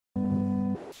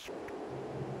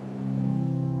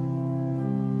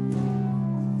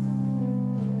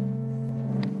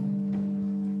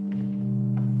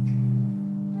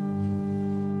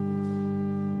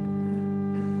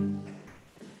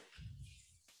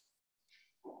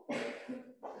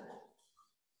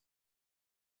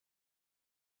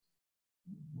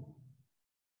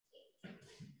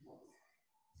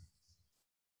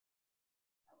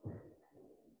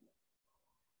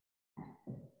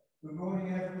Good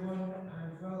morning, everyone,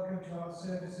 and welcome to our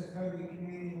service of Holy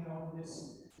Communion on this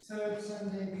third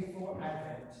Sunday before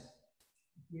Advent.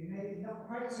 We made it not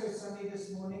quite so sunny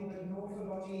this morning, but an awful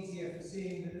lot easier for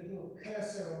seeing the little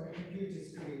cursor on the computer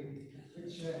screen,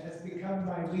 which has become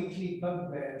my weekly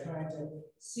bugbear, trying to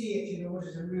see it in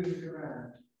order to move it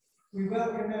around. We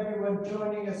welcome everyone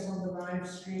joining us on the live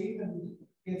stream and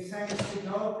give thanks to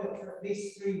God that for at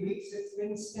least 3 weeks it's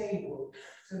been stable.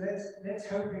 So let's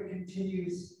hope it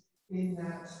continues in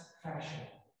that fashion.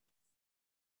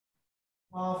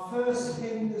 Our first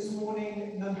hymn this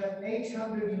morning, number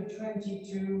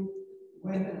 822,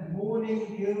 When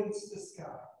Morning Gilds the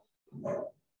Sky.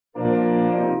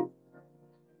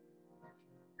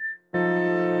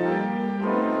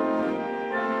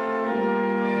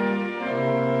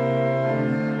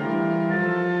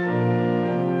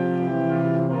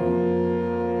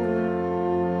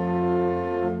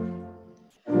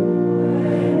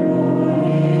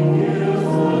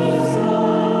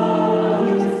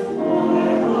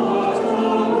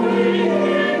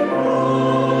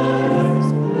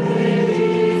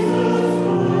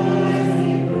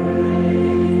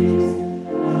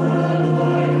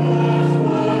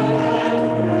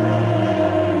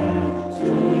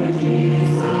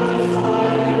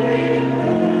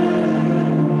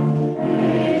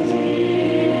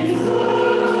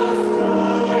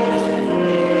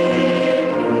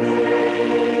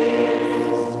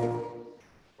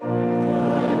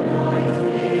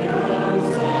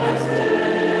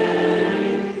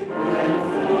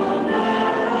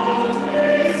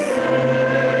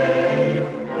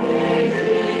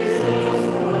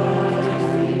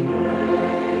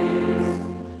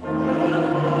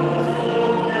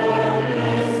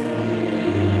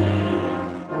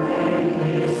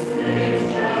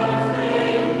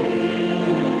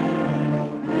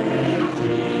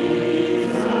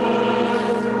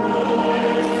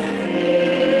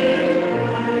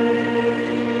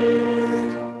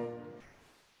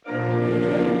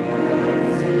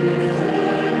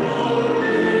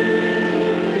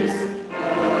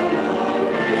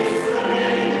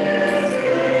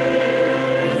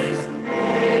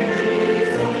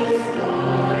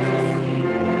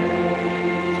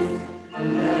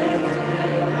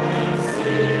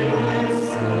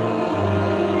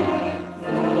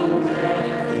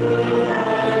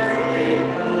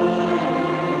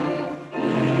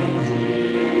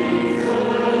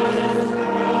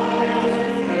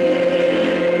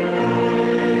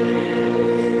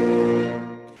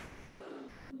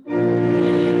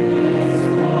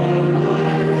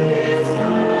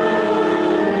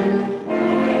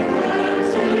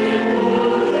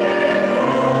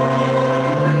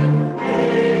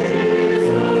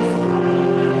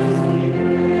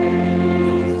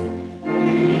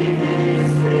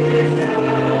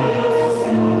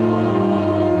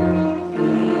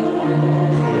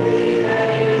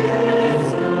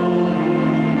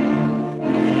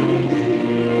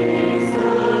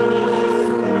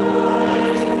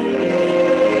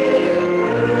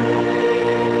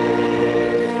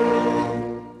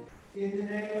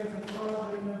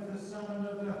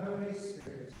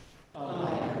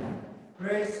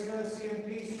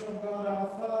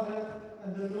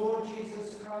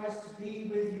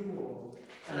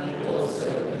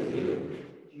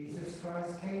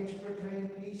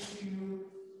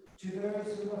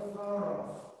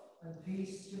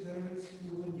 Peace to those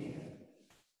who are near.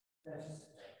 Let us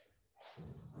pray.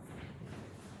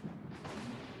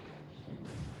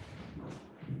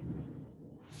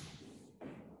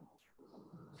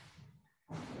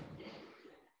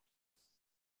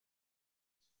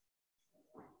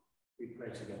 We pray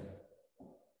together.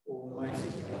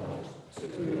 Almighty God, to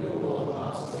whom all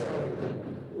hearts are open,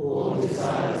 all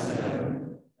desires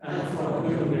known, and from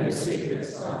whom no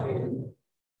secrets are hidden,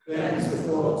 cleanse the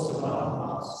thoughts of our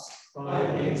hearts by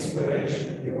the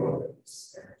inspiration of your Holy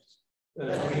Spirit,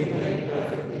 that we may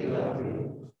perfectly love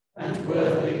you and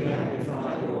worthily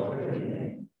magnify your holy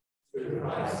name, through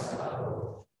Christ our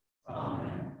Lord.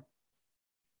 Amen.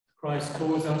 Christ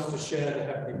calls us to share the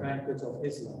happy banquet of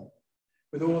his love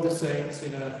with all the saints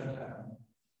in earth and heaven.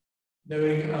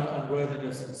 Knowing our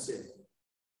unworthiness and sin,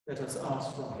 let us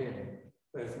ask from him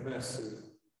both mercy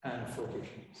and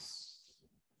forgiveness.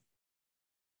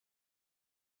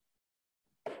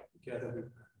 Together we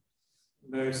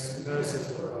pray. Most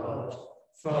merciful God,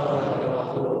 Father of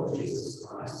our Lord Jesus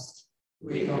Christ,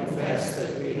 we confess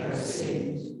that we have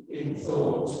sinned in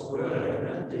thought, word,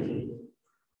 and deed.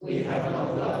 We have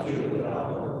not loved you with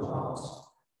our whole heart.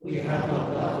 We have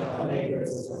not loved our neighbours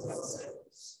as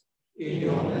ourselves. In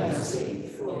your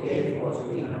mercy, forgive what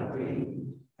we have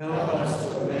been. Help us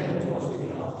to amend what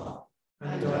we are,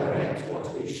 and direct what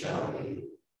we shall be,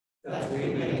 that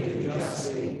we may do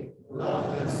justly, love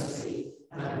mercy,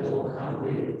 and walk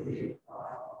humbly with you.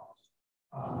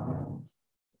 Amen.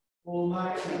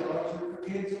 Almighty God, who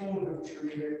forgives all who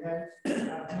truly repent,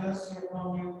 have mercy upon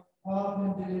you, pardon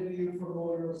and deliver you from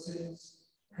all your sins,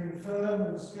 confirm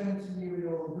and strengthen you in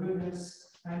all goodness,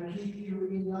 and keep you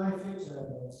in life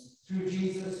eternal. Through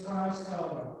Jesus Christ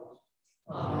our Lord.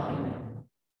 Amen.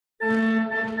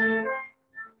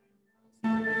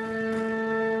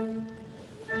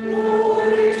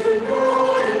 Glory to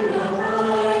God in the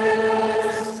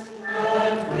highest,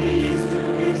 and peace to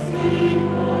his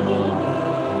people on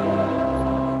earth.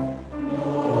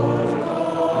 Lord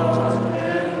God,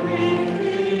 heavenly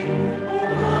King,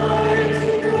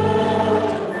 almighty God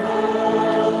and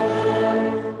Father,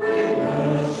 we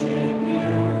worship you,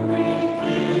 we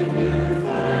give you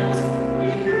thanks, we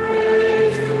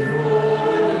praise you for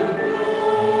your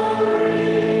glory.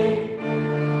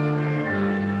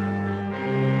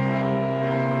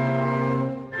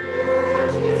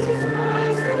 Jesus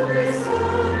Christ, Holy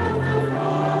Son of the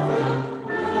Father,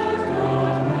 Lord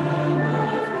God, Lamb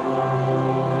of God,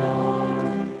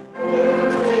 who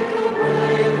take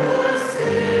away the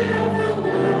sin of the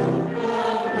world,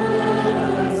 have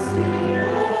mercy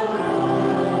on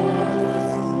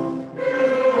us.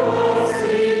 You are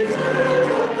seated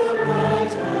at the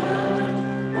right hand of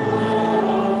the Father.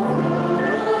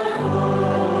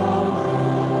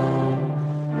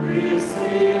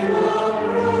 Receive our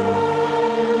prayer.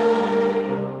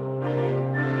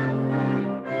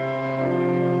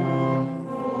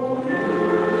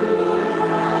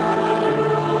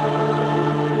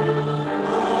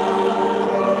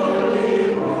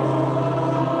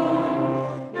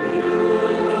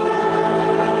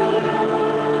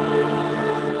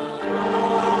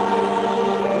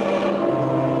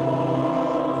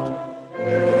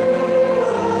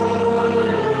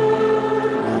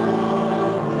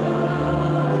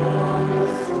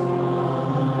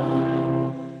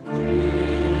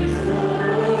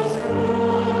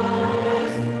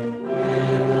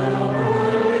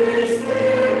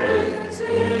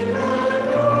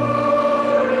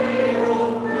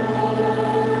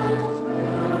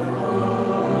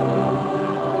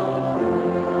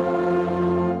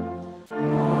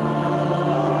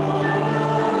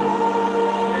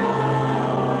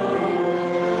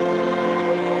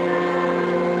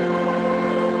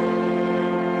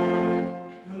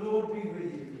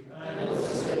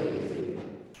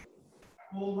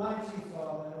 Almighty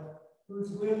Father, whose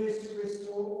will is to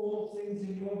restore all things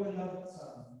in your beloved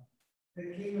Son, the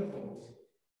King of all,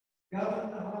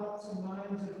 govern the hearts and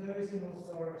minds of those in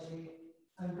authority,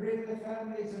 and bring the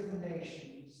families of the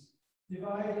nations,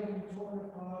 divided and torn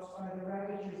apart by the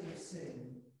ravages of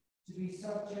sin, to be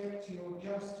subject to your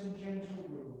just and gentle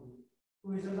rule,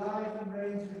 who is alive and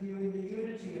reigns with you in the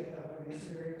unity of the Holy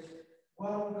Spirit,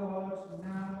 one God,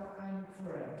 now and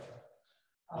forever.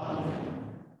 Amen.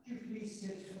 Would you please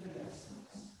sit for the lessons?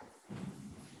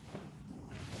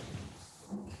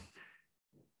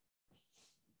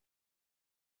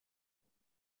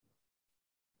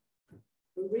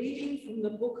 A reading from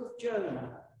the book of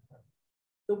Jonah.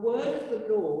 The word of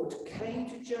the Lord came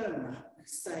to Jonah,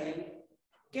 saying,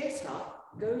 "Get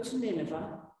up, go to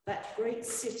Nineveh, that great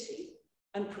city,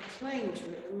 and proclaim to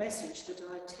it the message that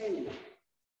I tell you."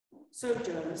 So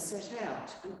Jonah set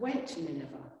out and went to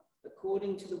Nineveh,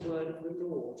 according to the word of the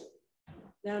Lord.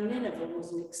 Now Nineveh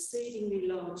was an exceedingly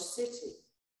large city,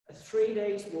 a 3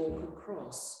 days' walk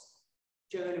across.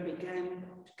 Jonah began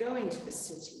to go into the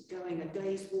city, going a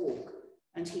day's walk,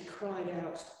 and he cried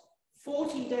out,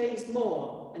 40 days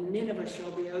more, and Nineveh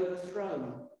shall be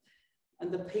overthrown.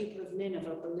 And the people of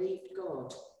Nineveh believed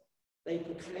God. They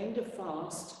proclaimed a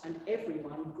fast, and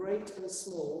everyone, great and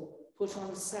small, put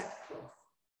on sackcloth.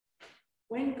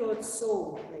 When God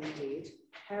saw what they did,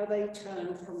 how they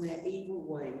turned from their evil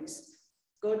ways,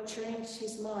 God changed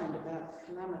his mind about the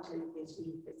calamity that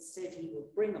he had said he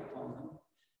would bring upon them,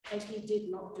 and he did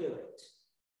not do it.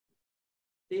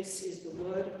 This is the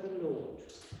word of the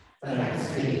Lord.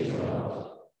 Thanks be to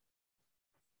God.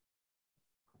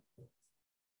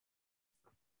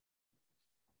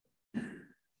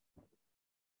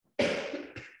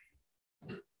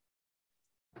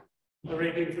 A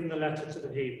reading from the letter to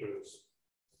the Hebrews.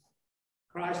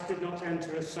 Christ did not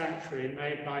enter a sanctuary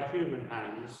made by human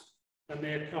hands, a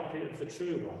mere copy of the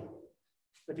true one,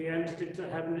 but he entered into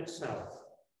heaven itself,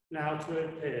 now to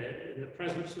appear in the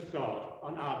presence of God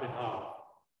on our behalf.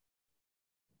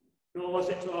 Nor was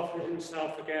it to offer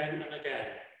himself again and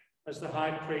again, as the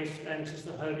high priest enters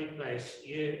the holy place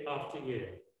year after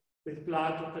year, with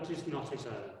blood that is not his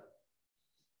own.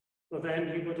 for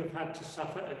then he would have had to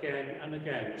suffer again and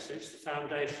again since the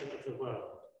foundation of the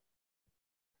world.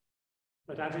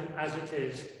 But as it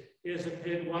is, he has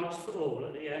appeared once for all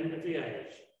at the end of the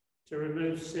age to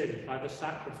remove sin by the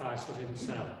sacrifice of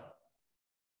himself.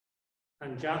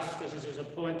 And just as it is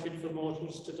appointed for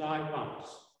mortals to die once,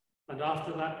 and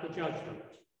after that the judgment,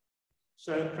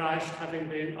 so Christ, having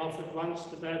been offered once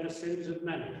to bear the sins of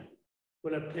many,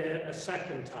 will appear a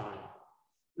second time,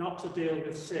 not to deal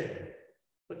with sin,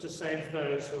 but to save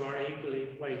those who are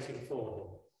eagerly waiting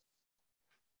for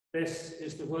him. This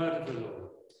is the word of the Lord.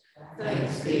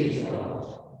 Thanks be to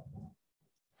God.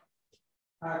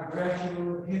 Our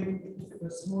gradual hymn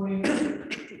this morning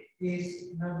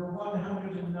is number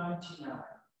 199,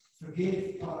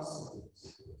 Forgive Our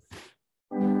Sins.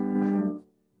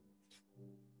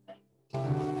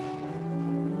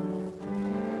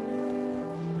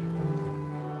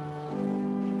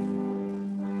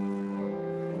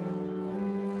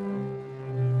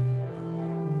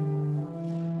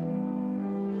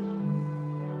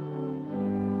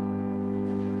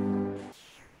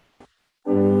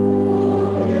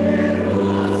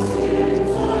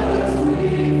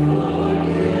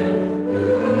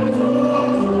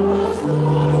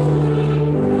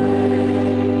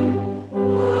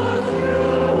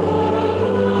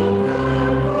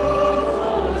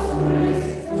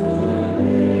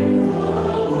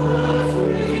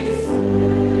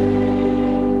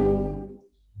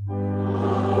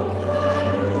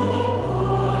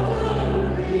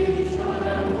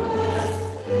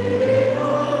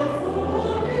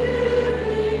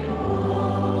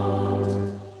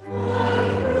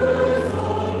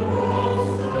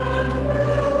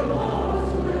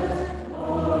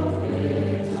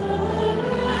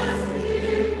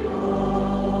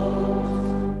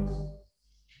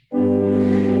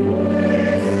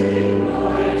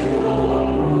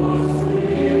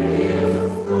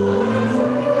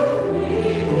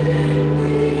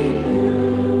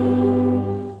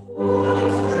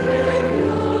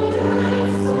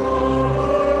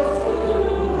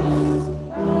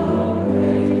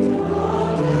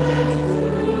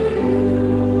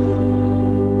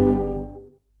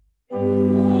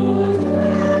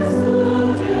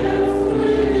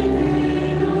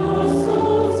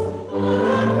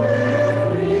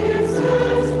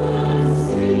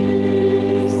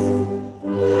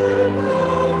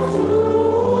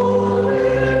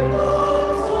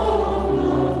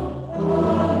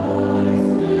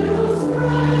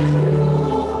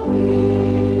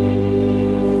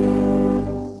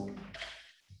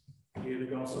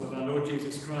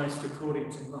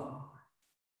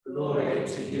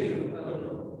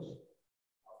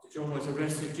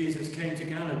 Jesus came to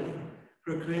Galilee,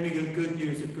 proclaiming the good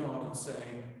news of God and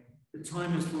saying, "The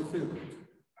time is fulfilled,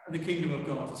 and the kingdom of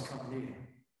God has come near.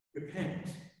 Repent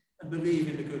and believe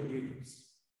in the good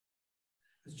news."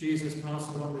 As Jesus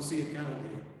passed along the Sea of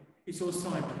Galilee, he saw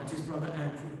Simon and his brother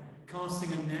Andrew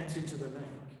casting a net into the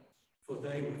lake, for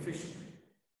they were fishermen.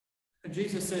 And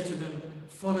Jesus said to them,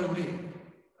 "Follow me,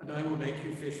 and I will make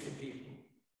you fish for people."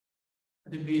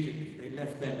 And immediately they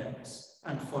left their nets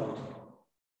and followed him.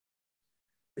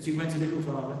 As he went a little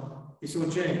farther, he saw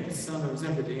James, son of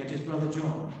Zebedee, and his brother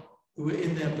John, who were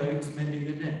in their boat mending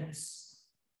the nets.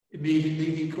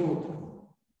 Immediately he called them,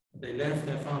 and they left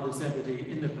their father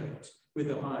Zebedee in the boat with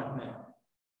the hired men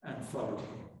and followed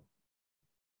him.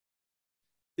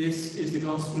 This is the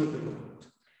gospel of the Lord.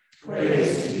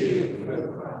 Praise to you,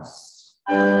 O Christ.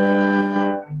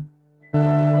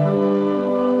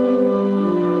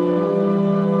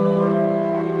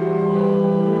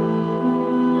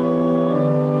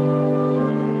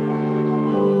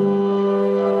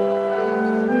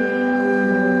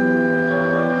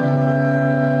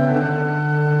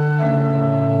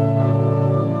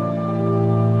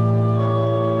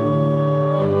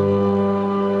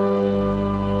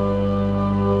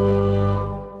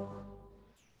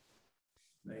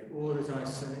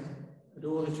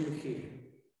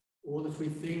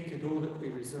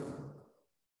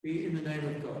 Be in the name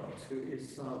of God, who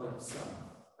is Father, Son,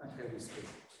 and Holy Spirit.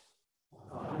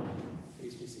 Amen.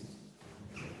 Please be seated.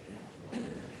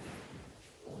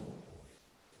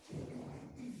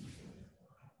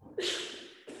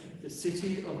 The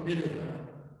city of Nineveh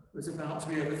was about to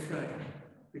be overthrown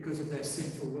because of their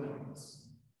sinful ways.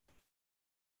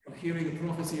 On hearing the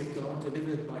prophecy of God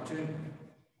delivered by Jonah,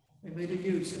 they made a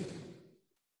U-turn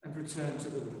and returned to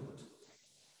the Lord.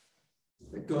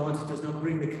 That God does not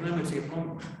bring the calamity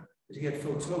upon them that he had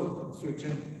foretold them through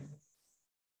Jonah.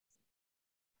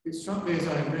 It struck me as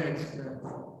I read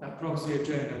that prophecy of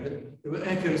Jonah that there were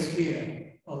echoes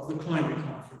here of the climate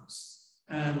conference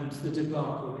and the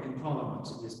debacle in Parliament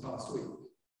in this past week.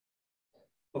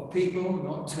 of people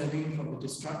not turning from the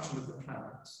destruction of the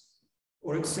planet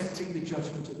or accepting the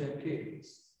judgment of their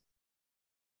peers.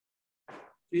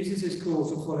 Jesus' call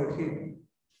to follow him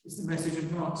is the message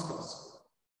of Mark's gospel.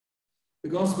 The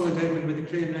gospel is opened with a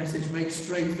clear message: make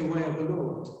straight the way of the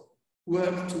Lord,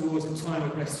 work towards a time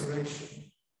of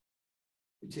restoration.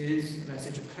 It is a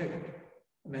message of hope,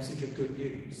 a message of good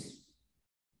news.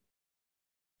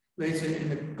 Later in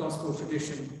the gospel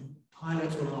tradition,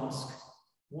 Pilate will ask,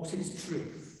 what is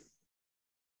truth?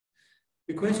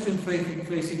 The question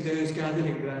facing those gathered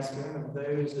in Glasgow and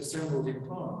those assembled in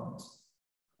Parliament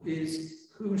is,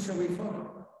 whom shall we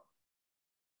follow?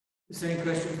 The same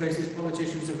question faces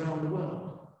politicians around the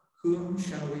world. Whom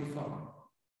shall we follow?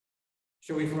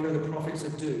 Shall we follow the prophets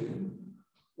of doom,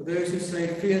 or those who say,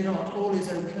 fear not, all is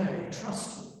okay,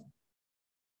 trust me?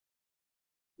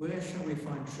 Where shall we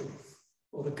find truth,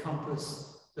 or the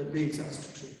compass that leads us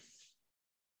to truth?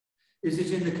 Is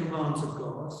it in the commands of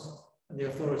God and the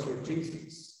authority of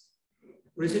Jesus?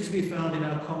 Or is it to be found in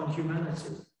our common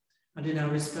humanity and in our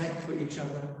respect for each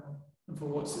other and for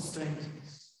what sustains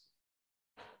us?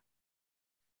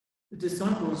 The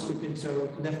disciples, we've been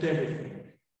told, left everything.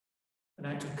 An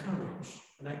act of courage,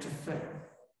 an act of faith.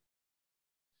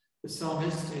 The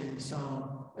psalmist in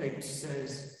Psalm 8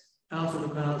 says, out of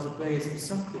the mouths of babes and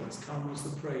sucklings comes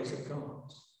the praise of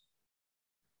God.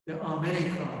 There are many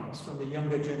cries from the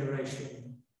younger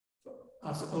generation, for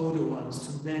us older ones,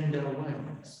 to mend our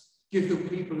ways, give the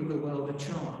people of the world a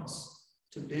chance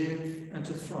to live and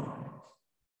to thrive.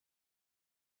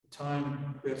 The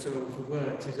time, we are told, for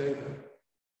words is over.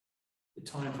 The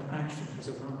time for action has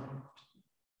arrived.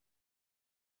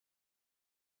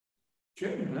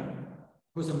 Jonah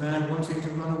was a man wanting to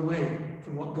run away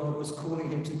from what God was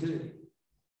calling him to do.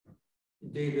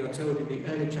 Indeed, we are told in the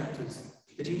early chapters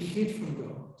that he hid from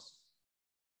God.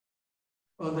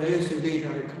 Are those who lead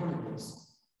our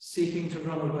economies seeking to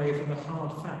run away from the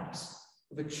hard facts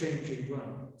of a changing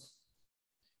world?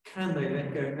 Can they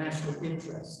let go national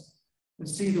interest and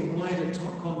see the wider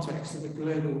context of the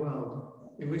global world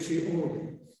in which we all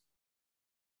live?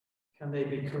 Can they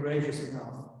be courageous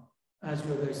enough, as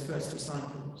were those first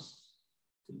disciples,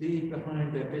 to leave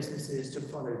behind their businesses to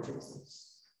follow Jesus?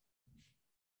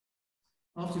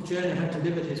 After Jonah had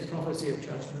delivered his prophecy of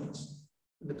judgment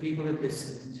and the people had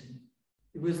listened,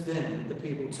 it was then the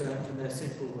people turned from their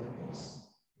sinful ways.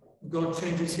 God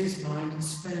changes his mind and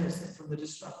spares them from the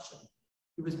destruction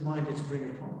he was minded to bring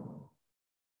upon them.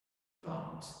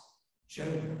 But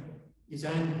Jonah is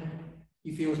angry.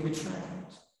 He feels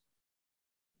betrayed.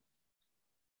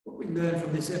 What we learn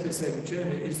from this episode of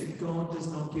Jonah is that God does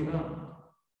not give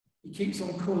up. He keeps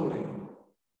on calling.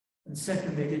 And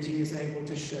secondly, that he is able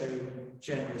to show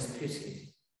generous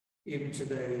pity, even to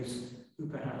those who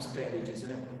perhaps barely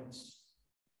deserve it.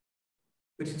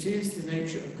 But it is the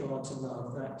nature of God to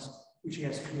love that which he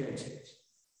has created,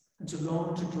 and to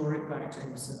long to draw it back to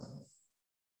himself,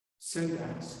 so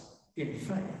that, in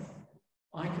faith,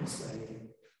 I can say,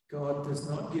 God does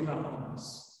not give up on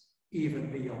us,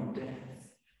 even beyond death.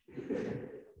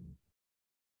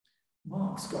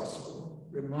 Mark's gospel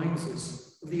reminds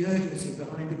us of the urgency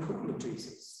behind the call of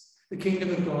Jesus. The kingdom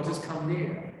of God has come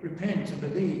near. Repent and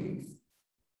believe.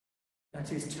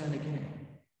 That is, turn again.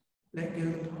 Let go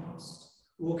of the past.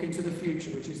 Walk into the future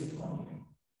which is upon you.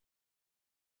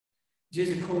 It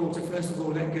is a call to, first of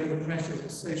all, let go of the pressures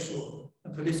of social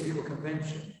and political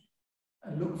convention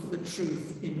and look for the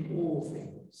truth in all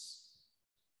things.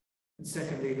 And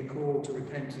secondly, the call to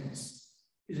repentance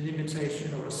is an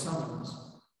invitation or a summons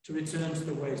to return to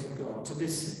the ways of God, to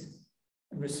listen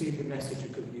and receive the message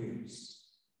of good news.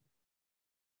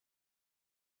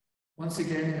 Once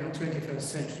again, in our 21st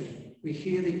century, we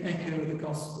hear the echo of the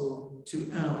gospel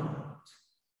to our world.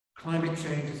 Climate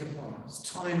change is upon us.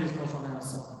 Time is not on our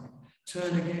side.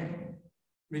 Turn again,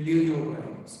 renew your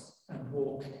ways, and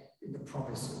walk in the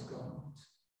promise of God.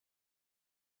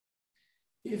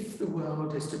 If the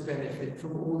world is to benefit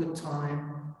from all the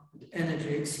time and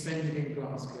energy expended in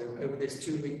Glasgow over this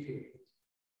 2-week period,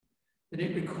 then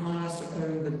it requires to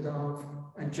own the love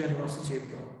and generosity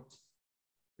of God.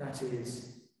 That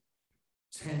is,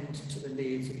 tend to the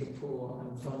needs of the poor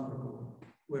and vulnerable,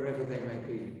 wherever they may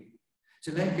be.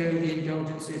 To let go of the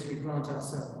indulgences we grant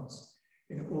ourselves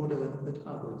in order that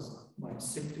others might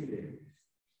simply live.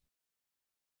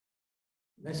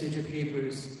 The message of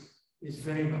Hebrews is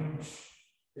very much,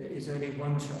 there is only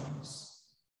one chance,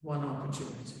 one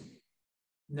opportunity.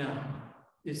 Now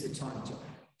is the time to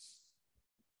act.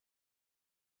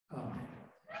 Amen.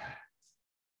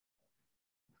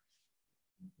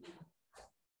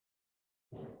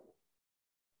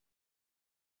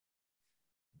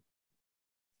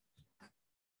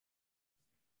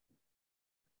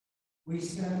 We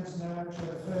stand now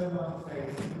to affirm our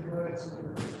faith in the words of the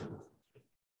Lord.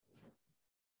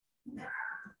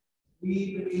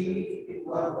 We believe in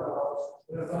one God,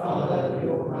 the Father, the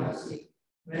Almighty,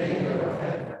 maker of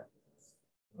heaven,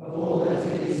 of all that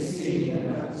is seen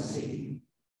and unseen.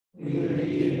 We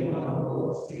believe in one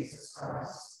Lord Jesus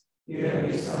Christ, the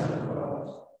only Son of God,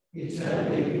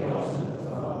 eternally begotten of the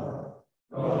Father,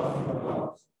 God from God,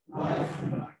 light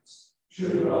from light,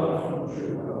 true God from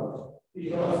true God,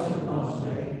 begotten not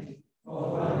made,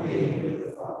 of one being with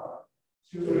the Father,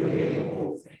 through him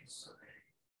all things were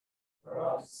made, for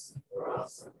our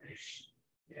salvation.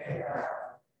 Yea,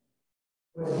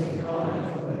 was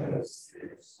incarnate from the Holy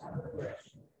Spirit and the flesh,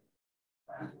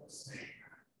 and was made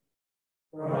man.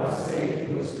 For our sake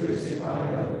he was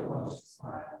crucified under Pontius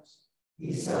Pilate. He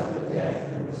suffered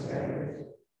death and was buried.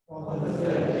 On the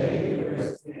third day he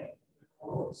rose again, in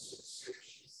accordance with the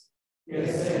Scriptures. He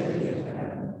ascended into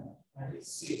heaven, and is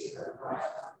seated at the right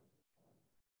hand.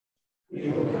 He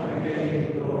will come again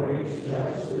in glory to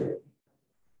judge the living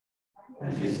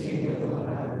and his kingdom will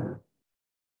have an.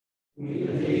 We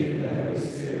believe in the Holy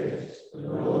Spirit, the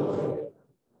Lord,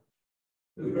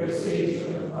 who proceeds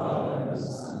from the Father and the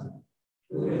Son,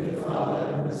 who with the Father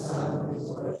and the Son is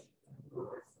worshipped and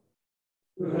glorified,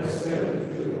 who has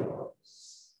spoken through the prophets.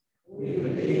 We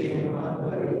believe in one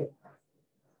holy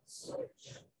Catholic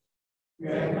Church. We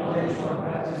acknowledge our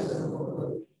baptism for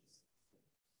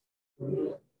the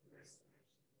Lord,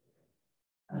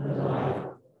 and the life.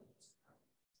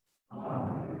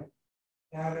 Amen.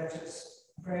 Now let us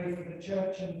pray for the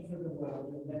church and for the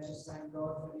world, and let us thank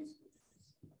God for his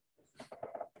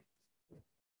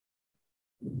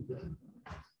goodness.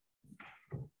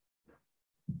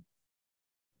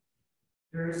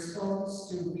 The response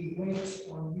to "We wait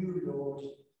on you, Lord,"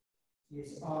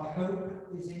 is "Our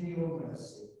hope is in your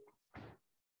mercy."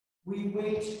 We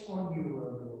wait on you, O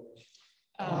Lord.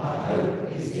 Our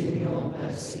hope is in your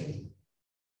mercy.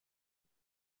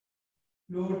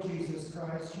 Lord Jesus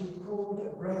Christ, you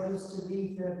called brothers to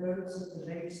leave their boats at the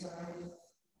lakeside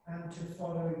and to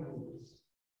follow you.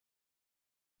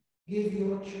 Give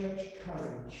your church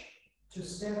courage to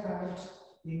step out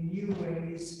in new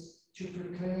ways to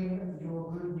proclaim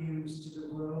your good news to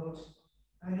the world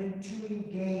and to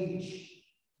engage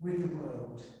with the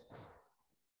world.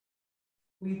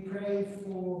 We pray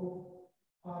for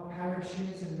our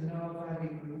parishes in the Nar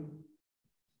Valley group.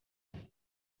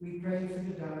 We pray for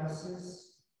the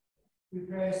diocese. We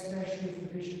pray especially for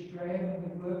Bishop Graham and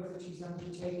the work that he's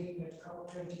undertaking at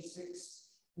COP26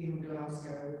 in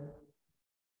Glasgow,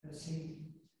 as he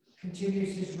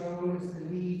continues his role as the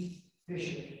lead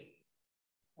bishop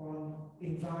on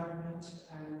environment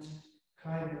and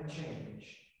climate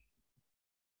change.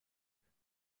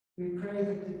 We pray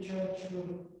that the church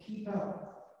will keep up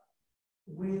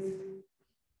with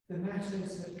the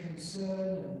matters that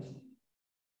concern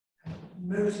and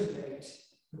motivate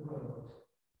the world,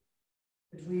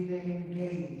 that we may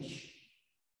engage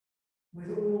with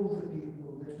all the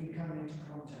people that we come into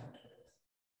contact with,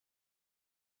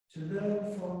 to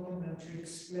learn from them and to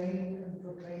explain and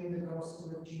proclaim the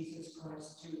gospel of Jesus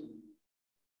Christ to them,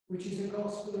 which is a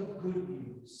gospel of good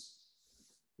news.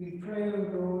 We pray, O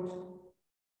Lord,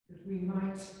 that we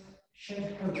might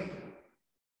shed hope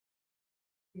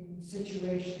in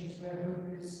situations where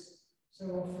hope is so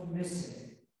often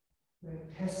missing, where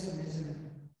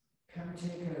pessimism can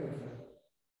take over.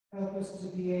 Help us to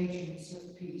be agents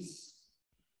of peace,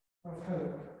 of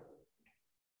hope,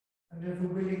 and of a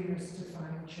willingness to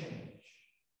find change.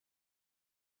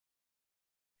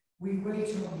 We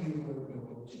wait on you, O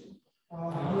Lord.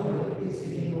 Our hope is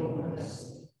in your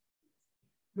mercy.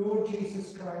 Lord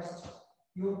Jesus Christ,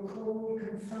 your call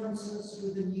confronts us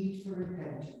with the need for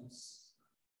repentance.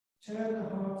 Turn the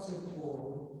hearts of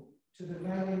all to the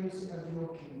values of your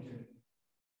kingdom.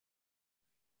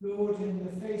 Lord, in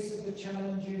the face of the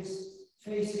challenges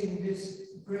facing this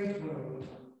great world,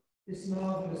 this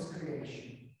marvelous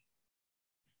creation,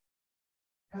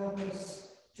 help us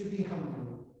to be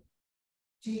humble.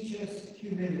 Teach us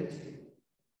humility,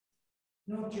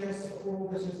 not just for all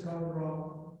that has gone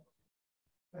wrong,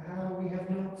 but how we have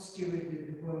not stewarded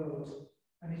the world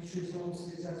and its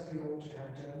resources as we ought to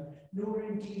have done, nor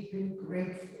indeed been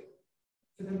grateful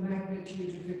for the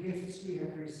magnitude of the gifts we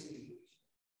have received.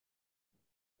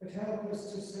 But help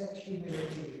us to set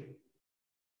humility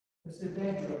as the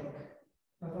bedrock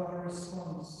of our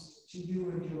response to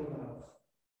you and your love.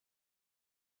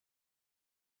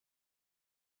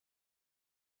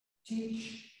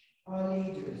 Teach our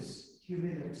leaders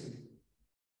humility.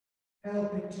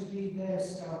 Help it to be their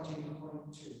starting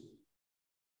point too.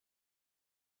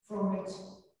 From it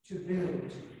to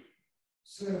build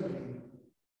slowly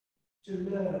to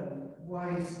learn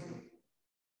wisely,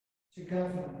 to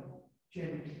govern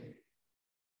gently.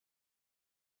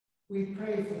 We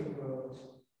pray for the world,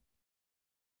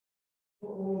 for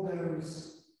all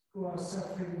those who are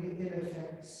suffering the ill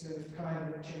effects of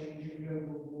climate change and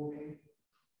global warming,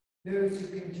 those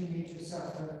who continue to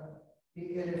suffer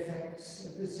the ill effects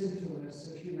of the sinfulness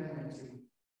of humanity.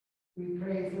 We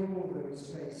pray for all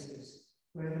those places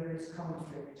where there is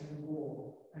conflict and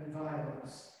war and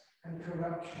violence and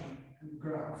corruption and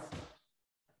graft.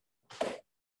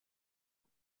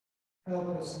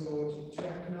 Help us, Lord, to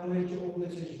acknowledge all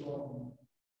that is wrong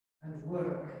and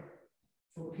work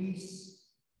for peace,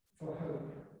 for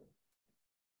hope.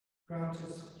 Grant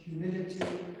us humility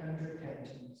and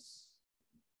repentance.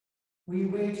 We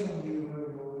wait on you,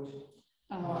 O Lord.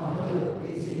 Our hope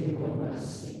is in your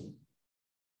mercy.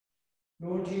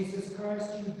 Lord Jesus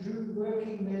Christ, you drew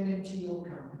working men into your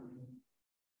company.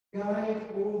 Guide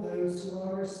all those who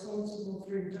are responsible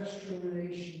for industrial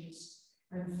relations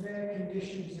and fair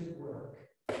conditions of work.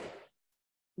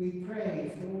 We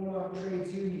pray for all our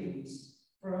trades unions,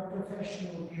 for our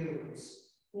professional guilds,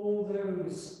 all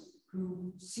those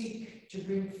who seek to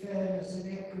bring fairness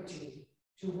and equity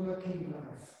to working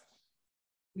life.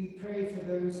 We pray for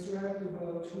those throughout the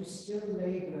world who still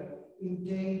labour in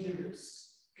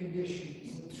dangerous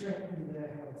conditions that threaten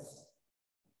their health.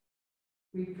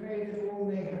 We pray that all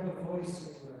may have a voice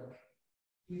at work.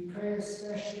 We pray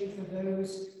especially for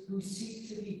those who seek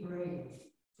to be brave,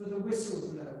 for the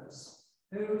whistleblowers,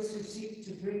 those who seek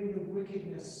to bring the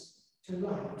wickedness to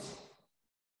light.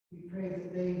 We pray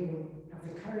that they will have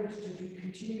the courage to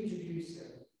continue to do so,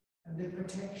 and the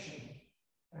protection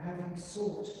for having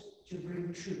sought to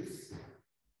bring truth.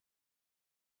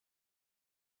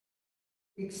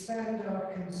 Expand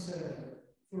our concern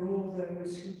for all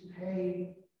those who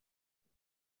pay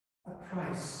a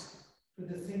price for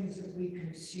the things that we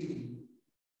consume,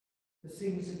 the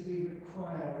things that we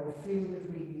require or feel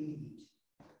that we need.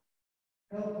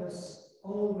 Help us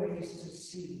always to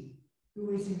see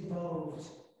who is involved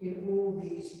in all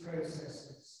these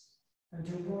processes and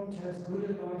to want as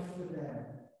good a life for them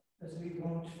as we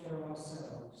want for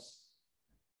ourselves.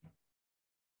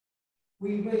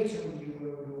 We wait on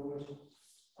you, O Lord.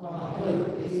 Our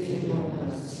hope is in your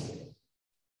mercy.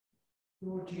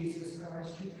 Lord Jesus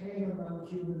Christ, you came among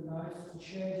human life and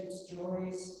shared its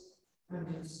joys and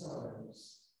its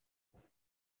sorrows.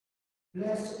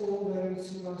 Bless all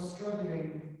those who are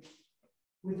struggling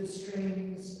with the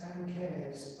strains and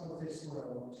cares of this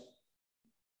world.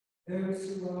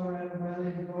 Those who are unwell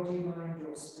in body, mind,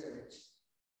 or spirit.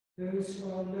 Those who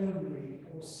are lonely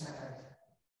or sad.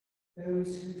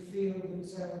 Those who feel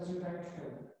themselves without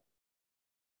hope.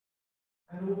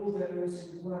 And all those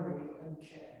who worry and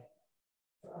care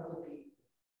for other people.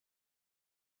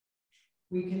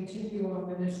 We continue our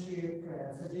ministry of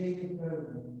prayer for David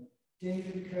Bowman,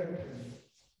 David Kirkland,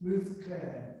 Ruth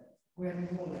Clare, Gwen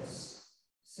Wallace,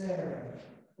 Sarah,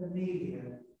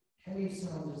 Amelia, Kelly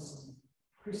Sanderson,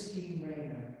 Christine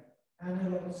Rayner,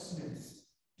 Anna Smith,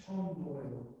 Tom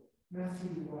Boyle,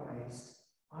 Matthew Wise,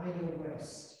 Ida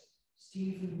West,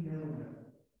 Stephen Milner,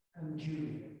 and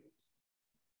Julia.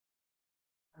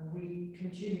 And we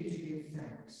continue to give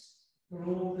thanks for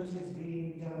all that is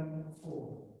being done for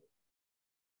them.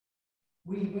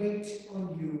 We wait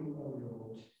on you, O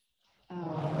Lord.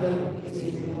 Our hope is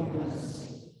in your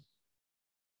mercy.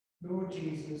 Lord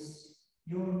Jesus,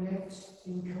 your net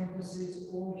encompasses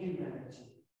all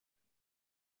humanity.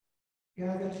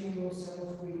 Gather to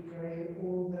yourself, we pray,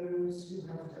 all those who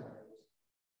have died.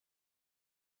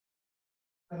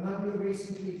 Among the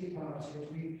recently departed,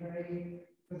 we pray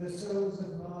for the souls of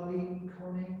Marlene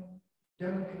Conning,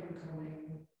 Duncan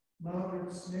Conning,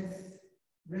 Margaret Smith,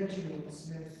 Reginald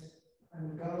Smith,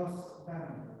 and Garth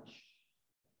Bambridge.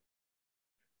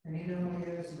 And in our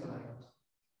year's light,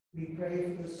 we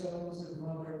pray for the souls of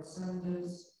Margaret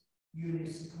Sanders,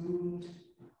 Eunice Gould,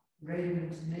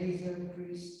 Raymond Nazer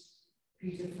Priest,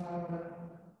 Peter Fowler,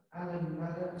 Alan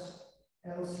Maddott,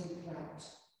 Elsie Platt,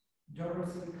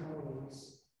 Dorothy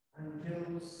Collins, and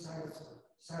Bill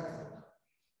Southwood.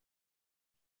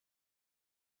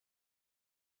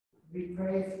 We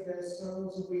pray for their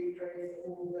souls, and we pray for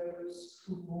all those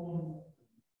who mourn.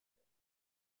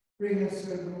 Bring us,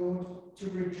 O Lord, to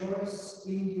rejoice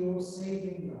in your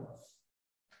saving love.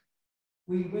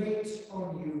 We wait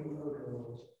on you, O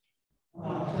Lord.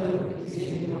 Our hope is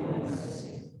in your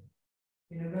mercy.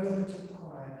 In a moment of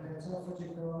quiet, let's offer to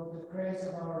God the prayers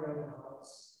of our own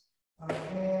hearts, our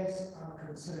cares, our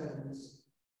concerns,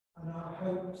 and our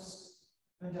hopes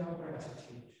and our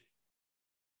gratitude.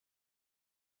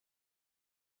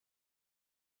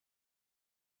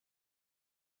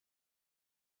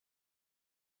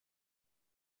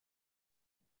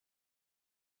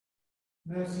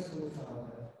 Merciful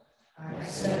Father,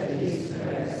 accept these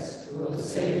prayers for the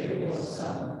sake of your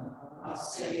Son, our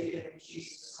Saviour,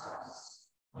 Jesus Christ.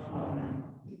 Amen.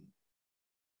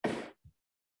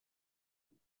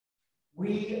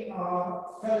 We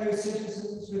are fellow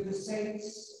citizens with the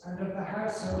saints and of the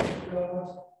household of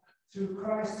God, through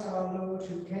Christ our Lord,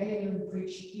 who came and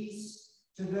preached peace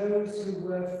to those who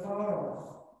were far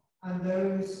off and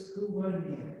those who were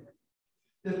near.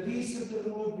 The peace of the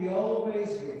Lord be always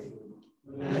with you.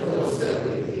 And also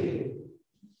with you.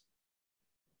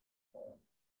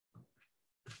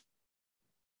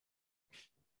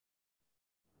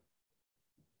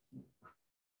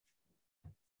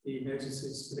 The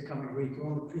notices for the coming week are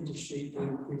on the printed sheet,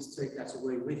 and please take that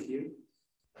away with you.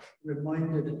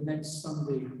 Reminder that next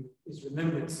Sunday is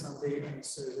Remembrance Sunday, and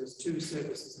so there's two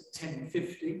services at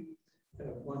 10:50,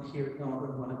 one here at Nar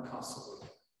Valley and one at Castlewood.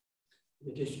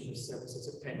 In addition to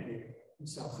services at Penley and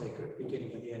Southacre at the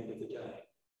beginning and the end of the day.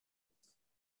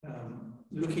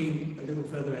 Looking a little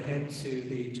further ahead to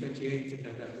the 28th of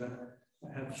November,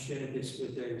 I have shared this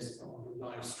with those on the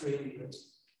live stream, but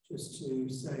just to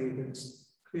say that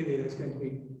clearly there's going to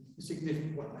be a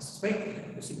significant, well, I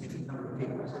suspect a significant number of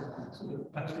people, so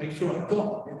perhaps make sure I've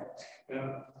got,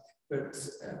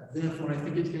 therefore I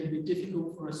think it's going to be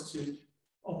difficult for us to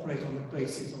operate on the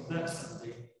basis of that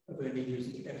Sunday of only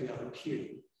using every other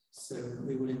pew. So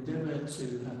we will endeavour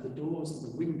to have the doors and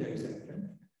the windows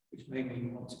open, which may mean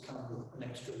we want to come with an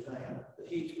extra layer. The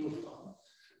heat will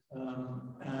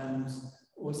come. And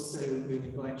also we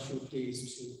invite you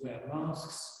please to wear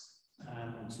masks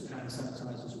and to hand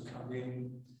sanitizers who come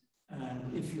in.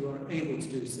 And if you are able to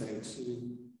do so,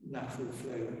 to lateral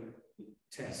flow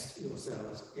test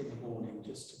yourselves in the morning,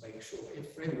 just to make sure.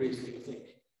 If for any reason you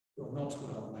think you're not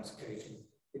well on that occasion,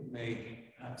 it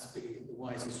may perhaps be the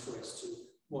wisest for us to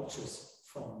watch us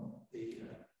from the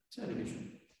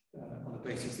television on the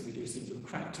basis that we do seem to have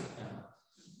cracked it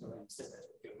now, instead of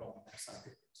get wrong next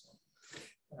Sunday.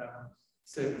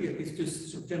 So yeah, it's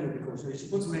just sort of general precaution. We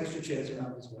should put some extra chairs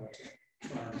around as well to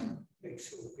try and make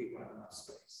sure that people have enough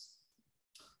space.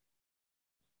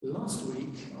 Last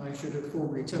week, I should have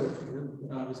formally told you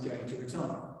that I was going to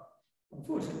retire.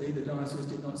 Unfortunately, the diocese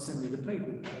did not send me the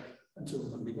paperwork until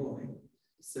Monday morning.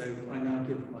 So I now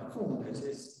give my formal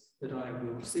notice that I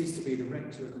will cease to be the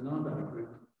rector of the Nar Valley group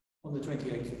on the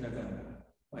 28th of November,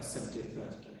 my 70th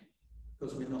birthday,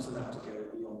 because we're not allowed to go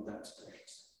beyond that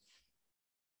date.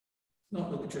 Not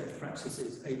that the church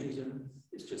practices ageism,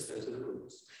 it's just those are the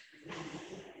rules.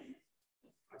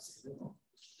 I say no more.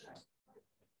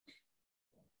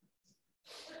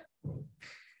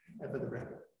 For the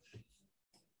record.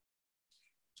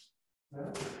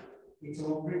 It's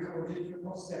all recorded for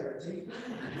posterity.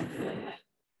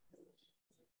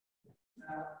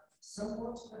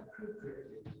 Somewhat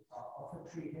appropriately, our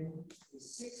offertory hymn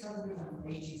is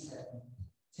 687.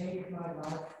 Take my life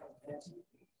and let it be.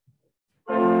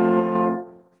 Take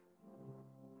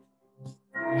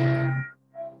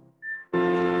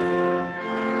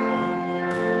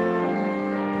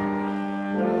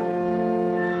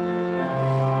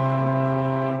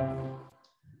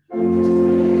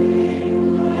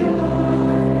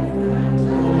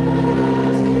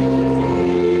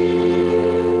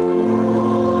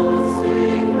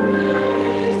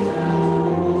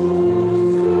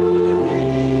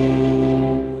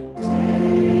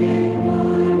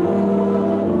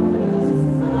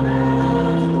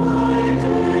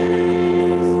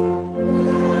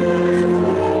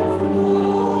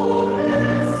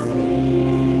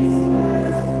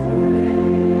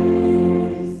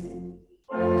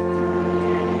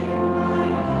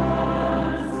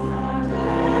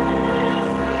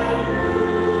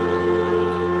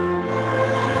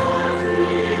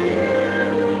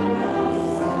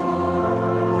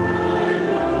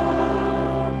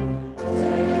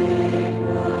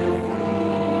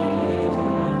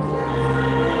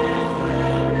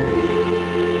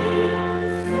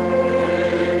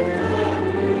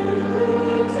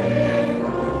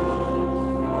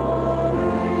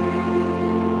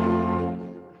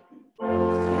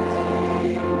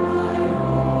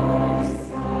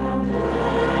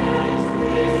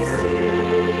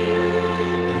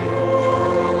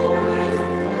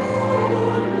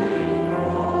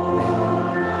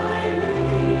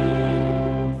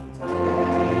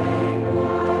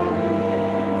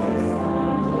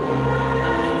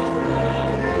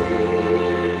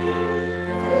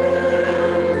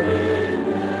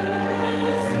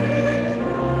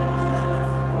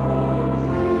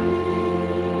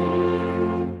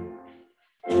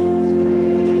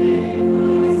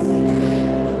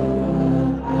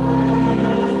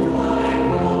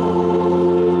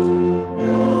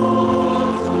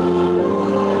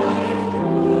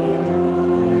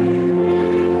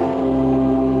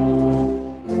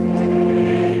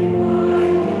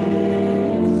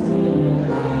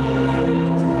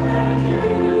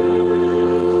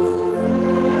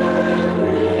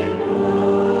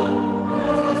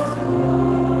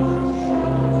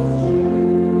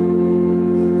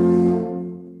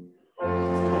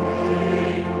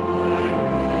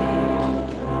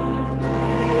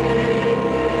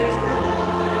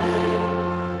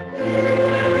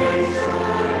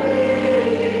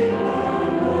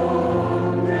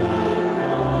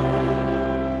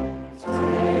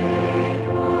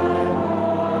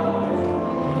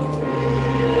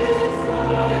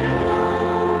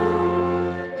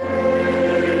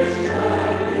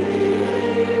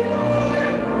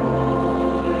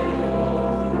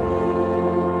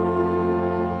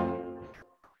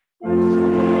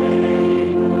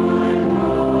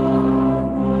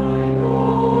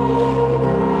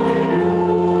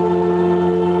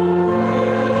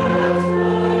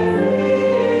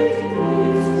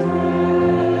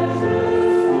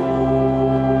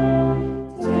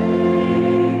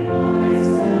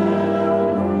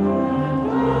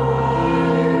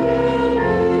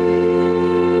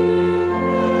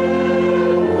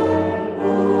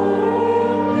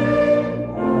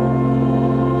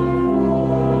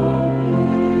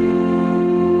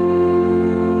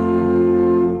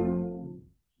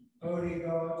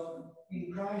God,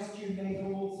 in Christ you make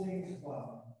all things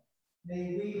one.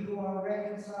 May we who are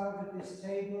reconciled at this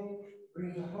table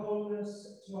bring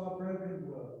wholeness to our broken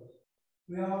world.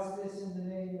 We ask this in the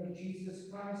name of Jesus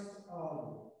Christ, our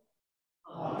Lord.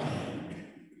 Amen.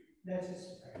 Let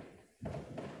us pray.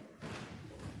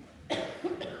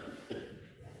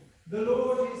 The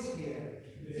Lord is here.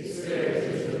 His Spirit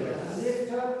is with us.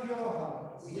 Lift up your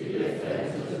hearts. We give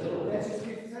thanks to the Lord. Let us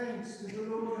give thanks to the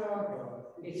Lord our God.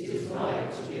 It is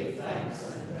right to give thanks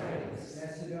and praise.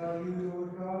 Blessed are you,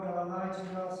 Lord God, our light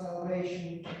and our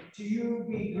salvation. To you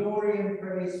be glory and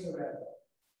praise forever.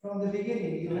 From the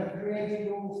beginning you have created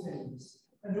all things,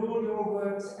 and all your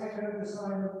works echo the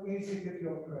silent music of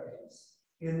your praise.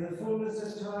 In the fullness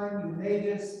of time you made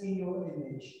us in your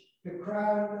image, the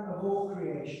crown of all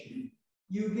creation.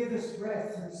 You give us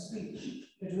breath and speech,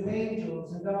 that with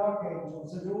angels and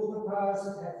archangels and all the powers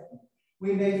of heaven,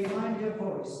 we may find a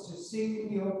voice to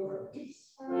sing your praise.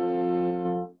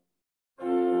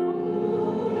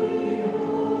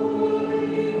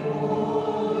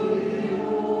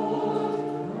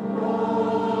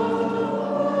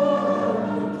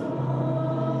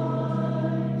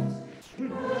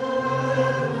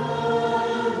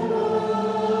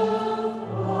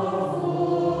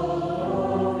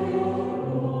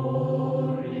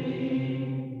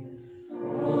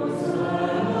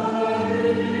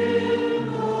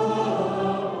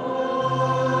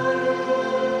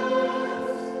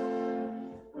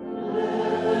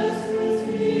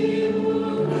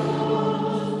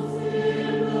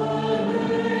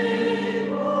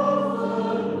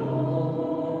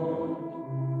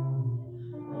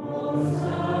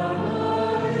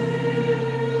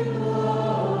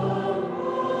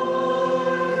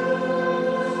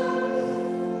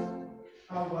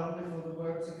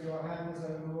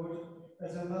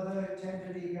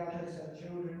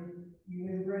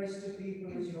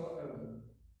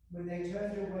 When they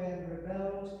turned away and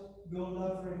rebelled, your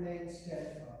love remained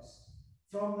steadfast.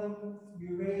 From them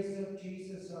you raised up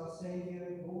Jesus, our Saviour,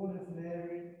 born of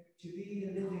Mary, to be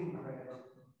the living bread,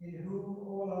 in whom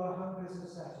all our hungers are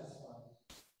satisfied.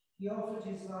 He offered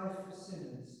his life for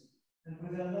sinners, and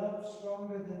with a love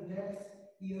stronger than death,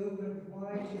 he opened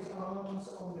wide his arms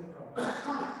on the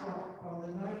cross. On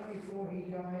the night before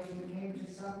he died, he came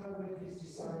to supper with his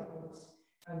disciples,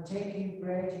 and taking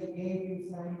bread, he gave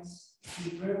you thanks.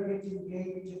 He broke it and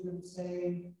gave it to them,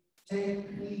 saying, "Take,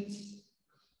 eat.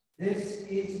 This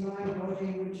is my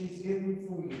body, which is given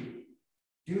for you.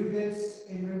 Do this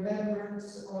in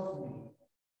remembrance of me."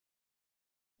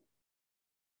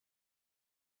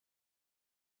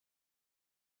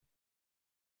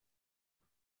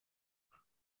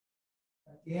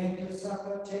 At the end of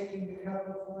supper, taking the cup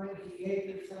of wine, he gave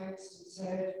them thanks and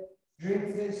said,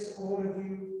 "Drink this, all of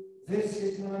you. This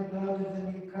is my blood of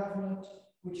the new covenant,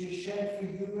 which is shed for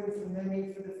you and for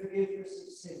many for the forgiveness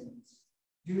of sins.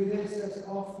 Do this as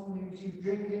often as you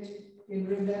drink it in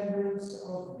remembrance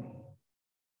of me."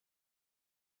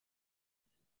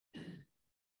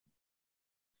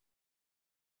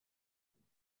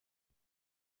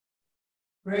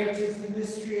 Great is the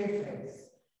mystery of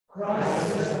faith.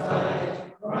 Christ has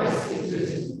died, Christ is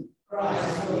risen,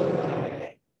 Christ will come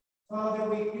again. Father,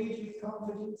 we plead with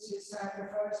confidence his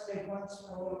sacrifice made once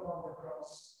for all upon the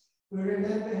cross. We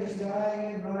remember his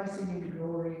dying and rising in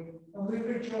glory, and we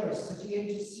rejoice that he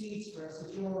intercedes for us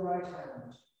at your right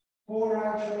hand. Pour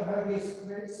out your Holy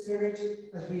Spirit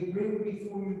as we bring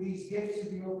before you these gifts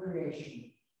of your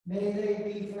creation. May they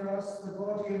be for us the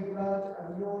body and blood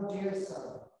of your dear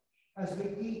Son. As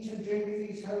we eat and drink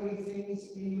these holy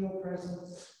things in your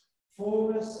presence,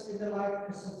 form us in the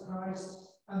likeness of Christ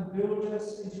and build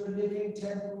us into a living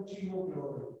temple to your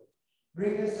glory.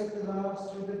 Bring us at the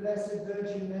last through the Blessed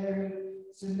Virgin Mary,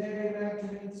 St. Mary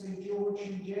Magdalene, St. George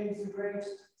and James the Great,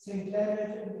 St.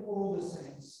 Leonard and all the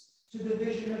saints, to the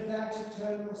vision of that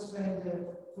eternal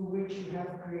splendor for which you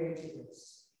have created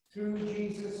us. Through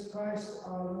Jesus Christ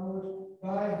our Lord,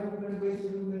 by whom and with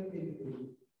whom and in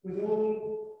whom, with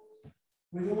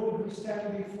all who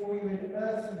stand before you in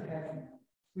earth and heaven,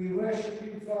 we worship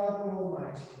you, Father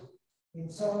Almighty, in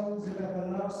songs of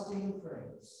everlasting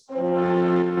praise.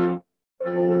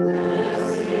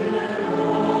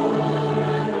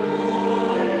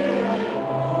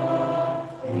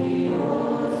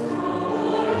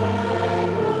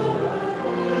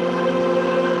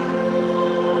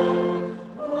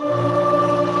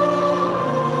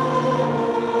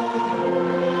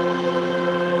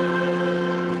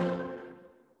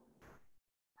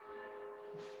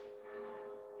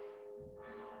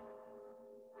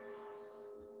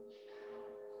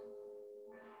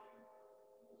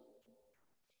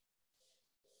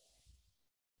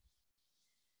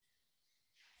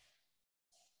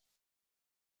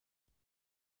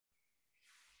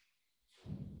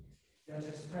 Let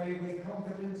us pray with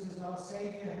confidence as our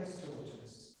Saviour has taught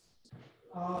us.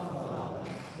 Our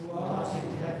Father, who art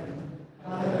in heaven,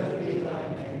 hallowed be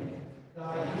thy name.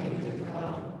 Thy kingdom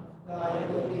come, thy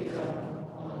will be done,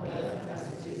 on earth as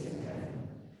it is in heaven.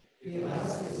 Give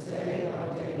us this day our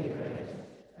daily bread,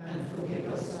 and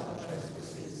forgive us our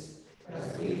trespasses,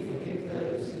 as we forgive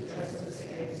those who trespass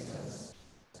against us.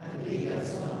 And lead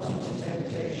us not into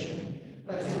temptation,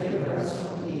 but deliver us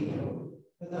from evil.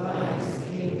 For thine is the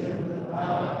kingdom, the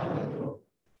power, and the glory,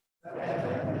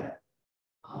 forever and ever.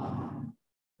 Amen.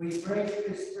 We break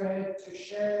this bread to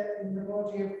share in the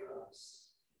body of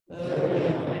Christ. Though we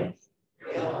are many,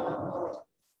 we are one body,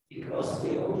 because we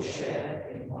all share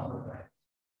in one bread.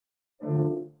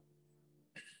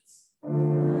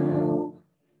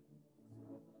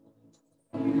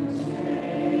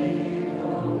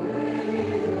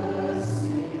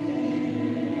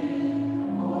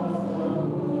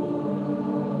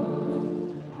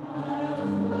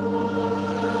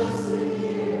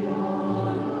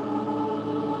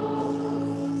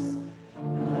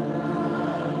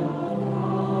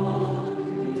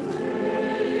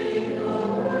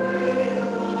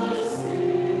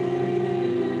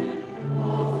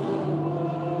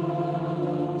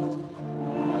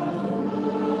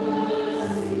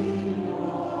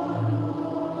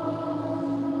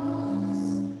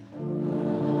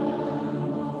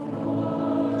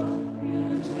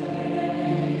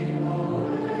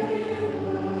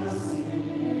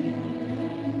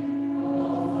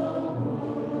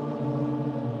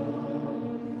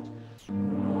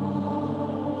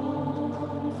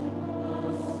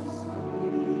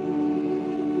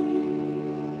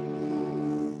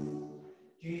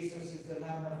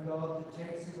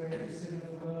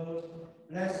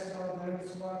 Blessed are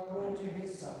those who are called to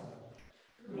his supper.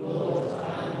 Lord,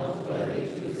 I am not worthy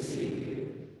to receive you,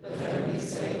 but only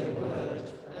say the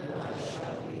word, and I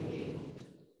shall be healed.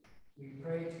 We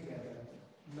pray together.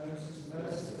 Most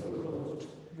merciful Lord,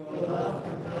 your love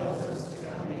compels us to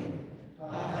come in.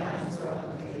 Our hands are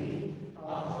unclean,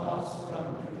 our hearts are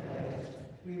unprepared.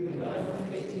 We would not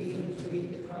fit even to eat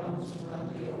the crumbs from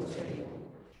under your table.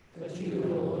 But you,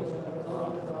 Lord, are the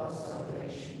God of our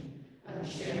salvation, and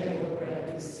share your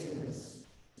bread with sinners.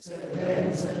 So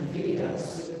cleanse and feed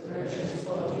us with the precious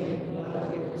body and blood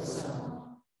of your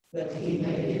Son, that he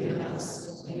may live in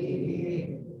us and we in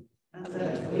him, and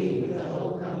that we, with the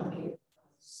whole company of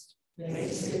Christ, may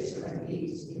sit and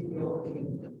eat in your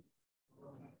kingdom.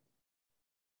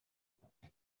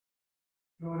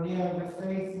 Draw near with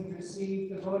faith and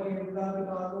receive the body and blood of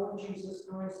our Lord Jesus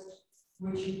Christ,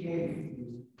 which he gave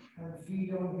you, and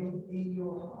feed on him in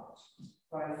your heart,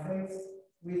 by faith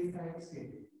with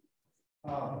thanksgiving.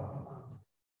 Amen.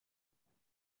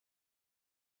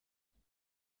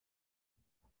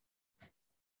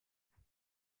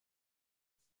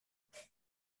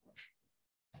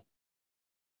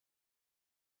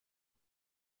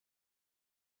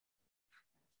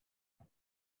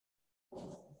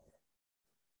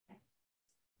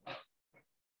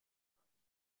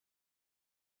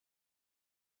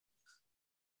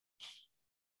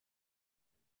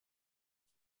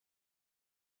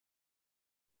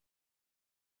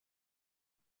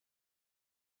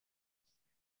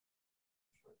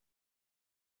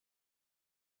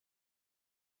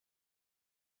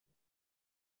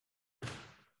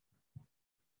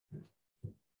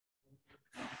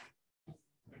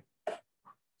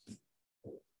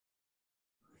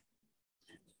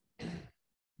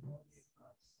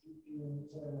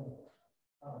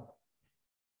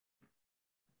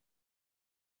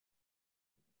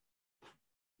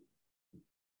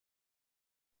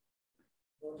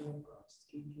 Body of Christ,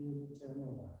 keep you in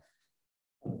eternal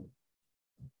life.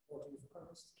 Body of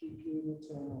Christ, keep you in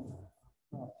eternal life.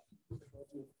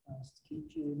 Body of Christ,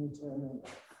 keep you in eternal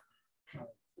life.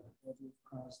 Body of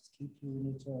Christ, keep you in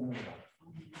eternal life.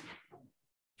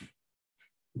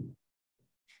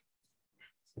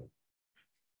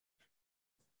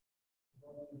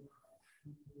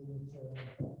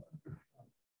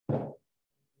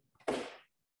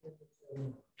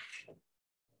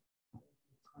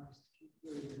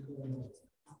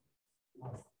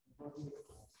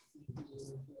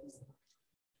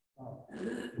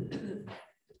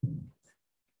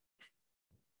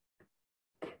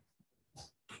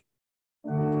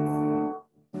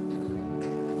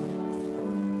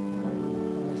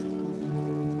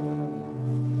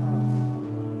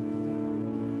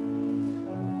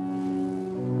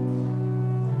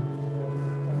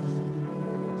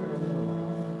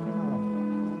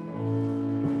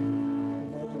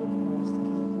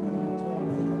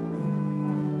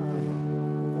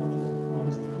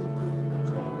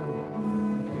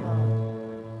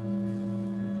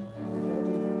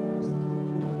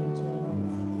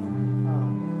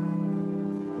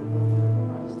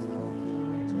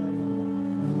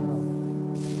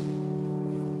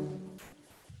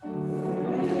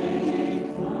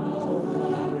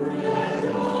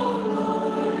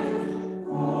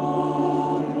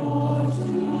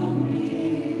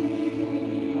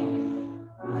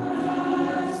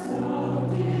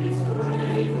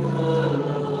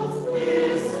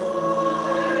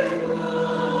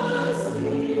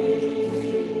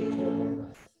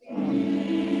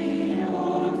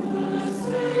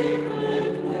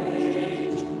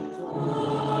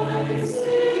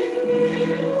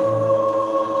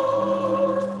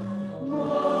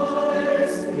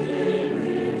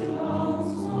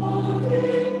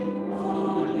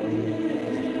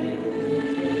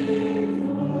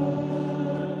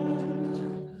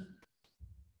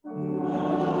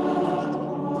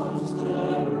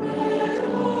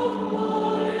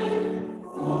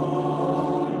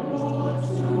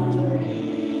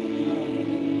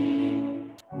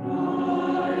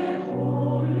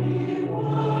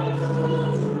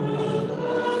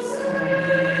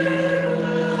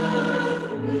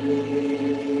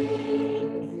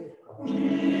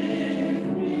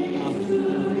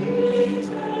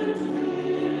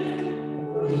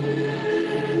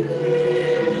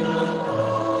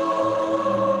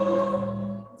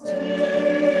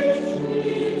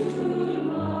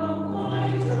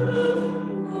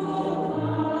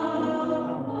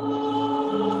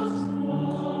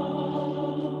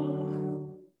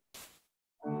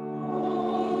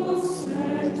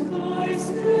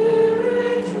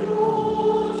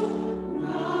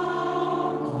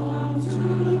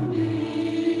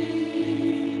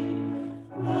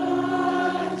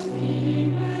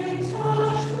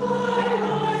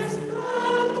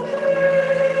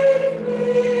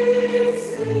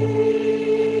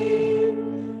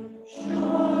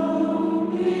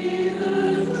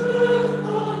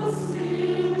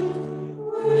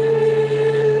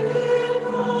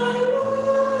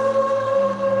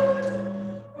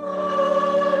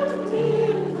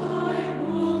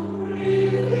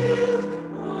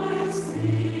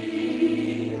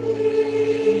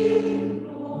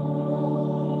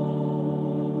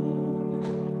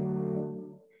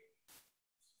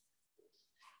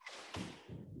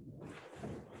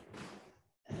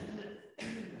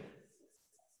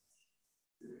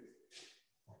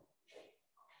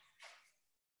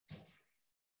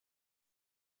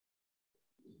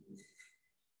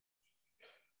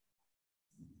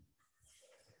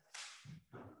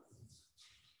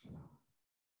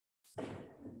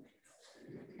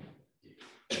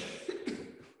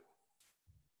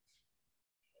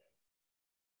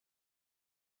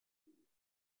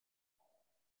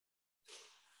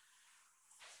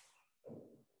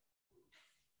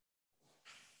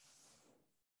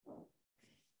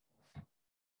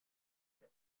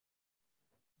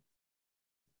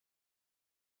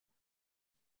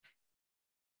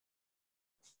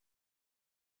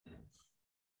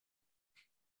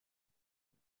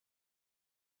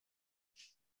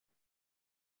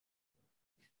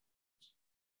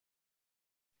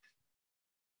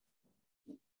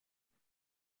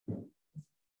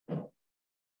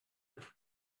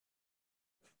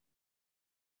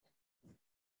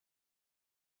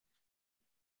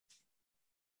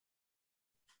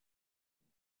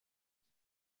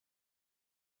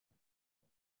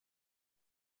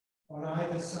 On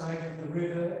either side of the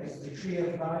river is the tree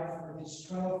of life with its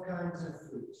 12 kinds of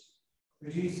fruit,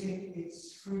 producing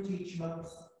its fruit each month,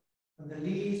 and the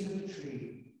leaves of the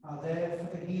tree are there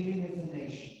for the healing of the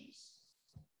nations.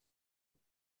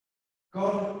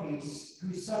 God of peace,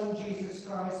 whose Son Jesus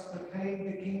Christ proclaimed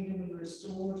the kingdom and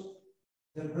restored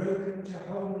the broken to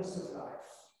wholeness of life,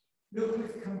 look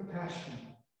with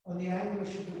compassion on the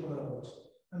anguish of the world,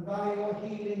 and by your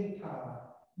healing power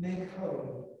make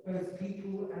whole both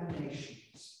people and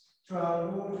nations, through our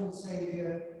Lord and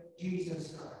Saviour,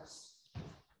 Jesus Christ.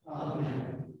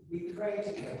 Amen. We pray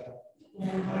together.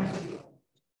 Almighty God,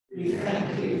 we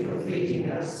thank you for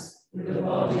feeding us with the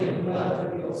body and blood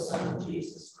of your Son,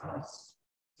 Jesus Christ.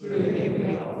 Through him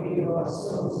we offer you our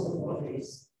souls and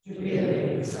bodies to be a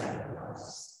living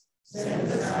sacrifice.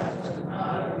 Send us out to the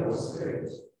power of your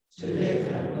Spirit, to live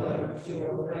and work to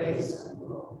your praise and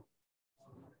glory.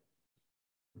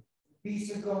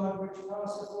 Peace of God, which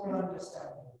passeth all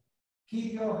understanding,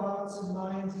 keep your hearts and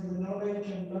minds in the knowledge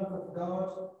and love of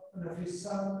God and of his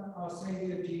Son, our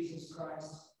Saviour Jesus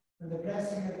Christ, and the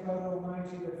blessing of God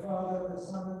Almighty, the Father, the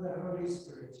Son, and the Holy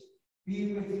Spirit,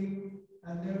 be with you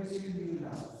and those whom you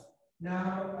love,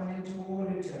 now and into all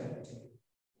eternity.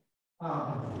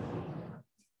 Amen.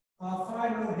 Our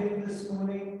final hymn this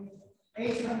morning,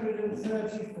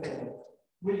 834.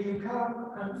 Will you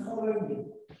come and follow me?